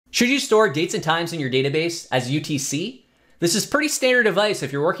Should you store dates and times in your database as UTC? This is pretty standard advice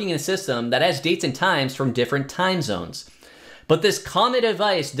if you're working in a system that has dates and times from different time zones. But this common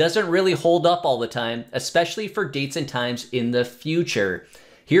advice doesn't really hold up all the time, especially for dates and times in the future.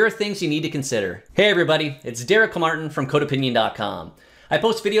 Here are things you need to consider. Hey everybody, it's Derek Martin from CodeOpinion.com. I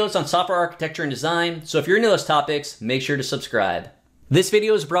post videos on software architecture and design, so if you're into those topics, make sure to subscribe. This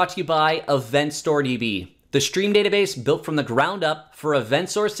video is brought to you by EventStoreDB, the stream database built from the ground up for event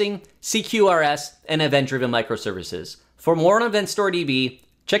sourcing, CQRS, and event-driven microservices. For more on EventStoreDB,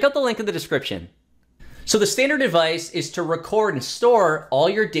 check out the link in the description. So the standard advice is to record and store all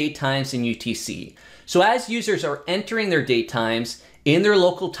your date times in UTC. So as users are entering their date times in their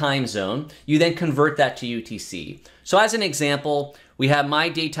local time zone, you then convert that to UTC. So as an example, we have my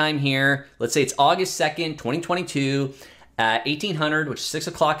date time here. Let's say it's August 2nd, 2022 at 1800, which is 6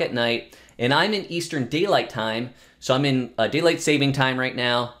 o'clock at night. And I'm in Eastern Daylight Time. So I'm in daylight saving time right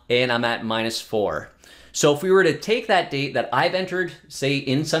now, and I'm at -4. So if we were to take that date that I've entered, say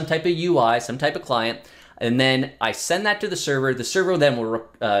in some type of UI, some type of client, and then I send that to the server then will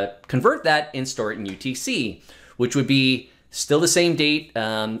convert that and store it in UTC, which would be still the same date,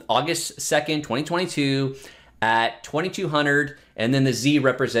 August 2nd, 2022 at 2200, and then the Z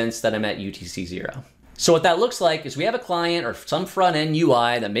represents that I'm at UTC 0. So what that looks like is we have a client or some front-end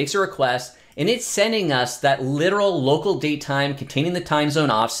UI that makes a request, and it's sending us that literal local date time containing the time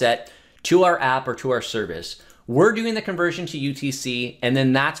zone offset to our app or to our service. We're doing the conversion to UTC, and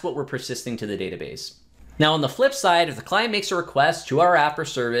then that's what we're persisting to the database. Now on the flip side, if the client makes a request to our app or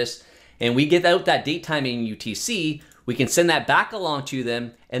service, and we get out that date time in UTC, we can send that back along to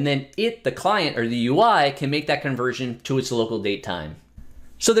them, and then the client or the UI, can make that conversion to its local date time.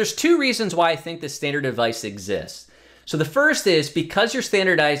 So there's two reasons why I think this standard advice exists. So the first is because you're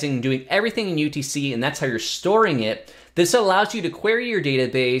standardizing, doing everything in UTC, and that's how you're storing it, this allows you to query your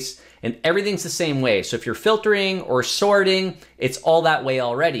database and everything's the same way. So if you're filtering or sorting, it's all that way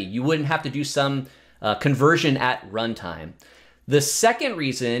already. You wouldn't have to do some conversion at runtime. The second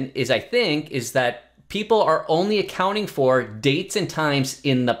reason is, I think, is that people are only accounting for dates and times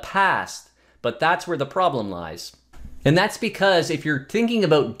in the past, but that's where the problem lies. And that's because if you're thinking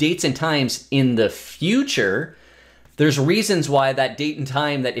about dates and times in the future, there's reasons why that date and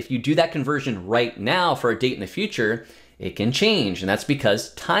time, that if you do that conversion right now for a date in the future, it can change. And that's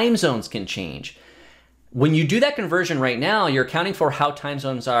because time zones can change. When you do that conversion right now, you're accounting for how time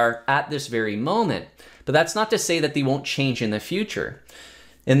zones are at this very moment. But that's not to say that they won't change in the future.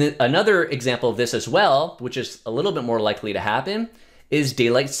 And then another example of this as well, which is a little bit more likely to happen, is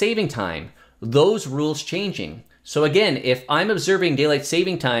daylight saving time. Those rules changing. So again, if I'm observing daylight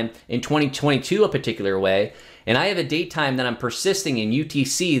saving time in 2022 a particular way, and I have a date time that I'm persisting in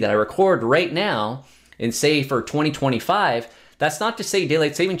UTC that I record right now, and say for 2025, that's not to say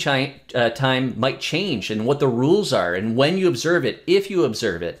daylight saving time might change and what the rules are and when you observe it, if you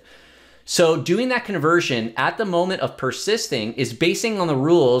observe it. So doing that conversion at the moment of persisting is basing on the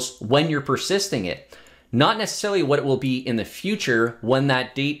rules when you're persisting it, not necessarily what it will be in the future when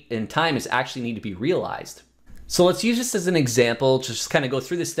that date and time is actually need to be realized. So let's use this as an example to just kind of go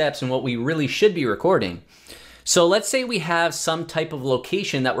through the steps and what we really should be recording. So let's say we have some type of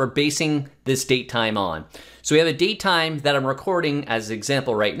location that we're basing this date time on. So we have a date time that I'm recording as an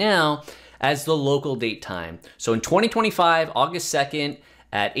example right now as the local date time. So in 2025, August 2nd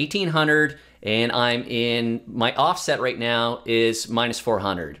at 1800, and I'm in, my offset right now is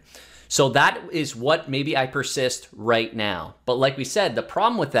 -400. So that is what maybe I persist right now. But like we said, the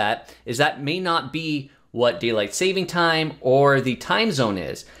problem with that is that may not be what daylight saving time or the time zone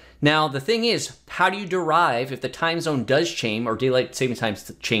is. Now, the thing is, how do you derive if the time zone does change or daylight saving time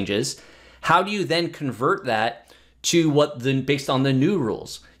changes? How do you then convert that to based on the new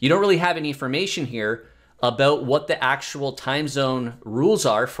rules? You don't really have any information here about what the actual time zone rules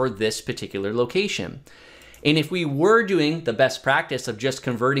are for this particular location. And if we were doing the best practice of just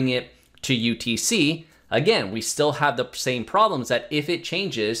converting it to UTC, again, we still have the same problems that if it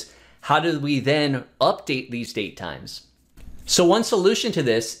changes, how do we then update these date times? So one solution to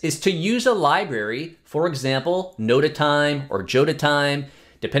this is to use a library, for example, Notatime or Jotatime,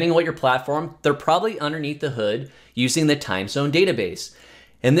 depending on what your platform, they're probably underneath the hood using the time zone database.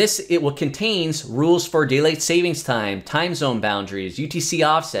 And it will contains rules for daylight savings time, time zone boundaries, UTC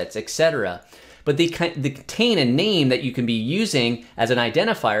offsets, etc. But they contain a name that you can be using as an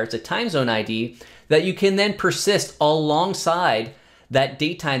identifier. It's a time zone ID that you can then persist alongside that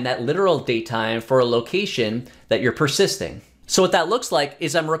date time, that literal date time for a location that you're persisting. So what that looks like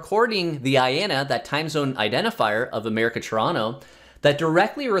is I'm recording the IANA, that time zone identifier of America Toronto, that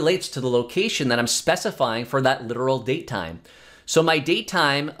directly relates to the location that I'm specifying for that literal date time. So my date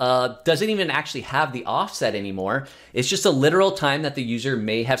time doesn't even actually have the offset anymore. It's just a literal time that the user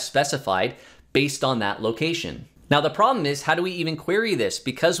may have specified based on that location. Now the problem is, how do we even query this?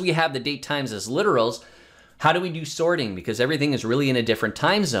 Because we have the date times as literals, how do we do sorting? Because everything is really in a different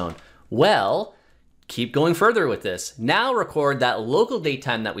time zone. Well, keep going further with this. Now record that local date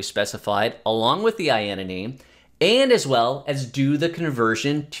time that we specified along with the IANA name, and as well as do the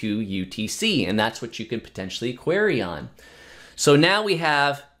conversion to UTC. And that's what you can potentially query on. So now we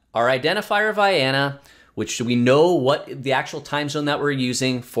have our identifier of IANA, which we know what the actual time zone that we're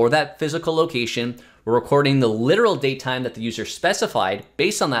using for that physical location. We're recording the literal date time that the user specified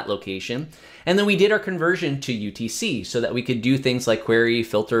based on that location. And then we did our conversion to UTC so that we could do things like query,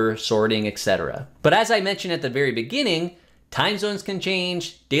 filter, sorting, etc. But as I mentioned at the very beginning, time zones can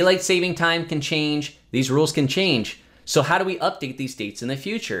change, daylight saving time can change, these rules can change. So how do we update these dates in the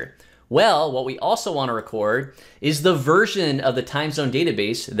future? Well, what we also want to record is the version of the time zone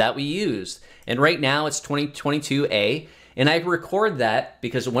database that we used. And right now it's 2022A. And I record that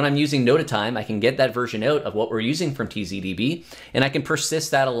because when I'm using Notatime, I can get that version out of what we're using from TZDB, and I can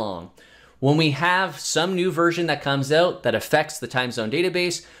persist that along. When we have some new version that comes out that affects the time zone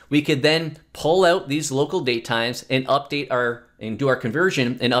database, we could then pull out these local date times and do our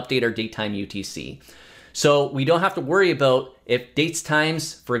conversion and update our datetime UTC. So we don't have to worry about if dates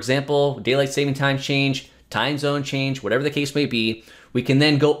times, for example, daylight saving time change, time zone change, whatever the case may be, we can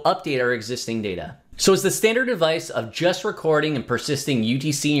then go update our existing data. So is the standard advice of just recording and persisting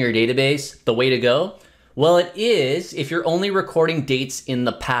UTC in your database the way to go? Well, it is if you're only recording dates in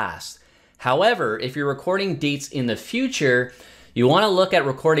the past. However, if you're recording dates in the future, you want to look at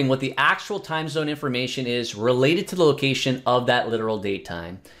recording what the actual time zone information is related to the location of that literal date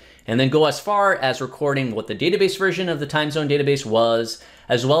time. And then go as far as recording what the database version of the time zone database was,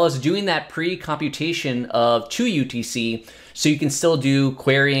 as well as doing that pre-computation of to UTC so you can still do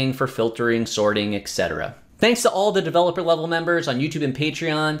querying for filtering, sorting, etc. Thanks to all the developer level members on YouTube and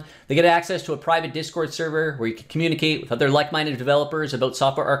Patreon. They get access to a private Discord server where you can communicate with other like-minded developers about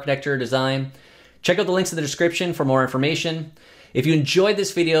software architecture design. Check out the links in the description for more information. If you enjoyed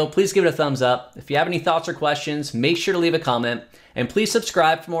this video, please give it a thumbs up. If you have any thoughts or questions, make sure to leave a comment. And please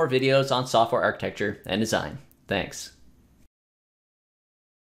subscribe for more videos on software architecture and design. Thanks.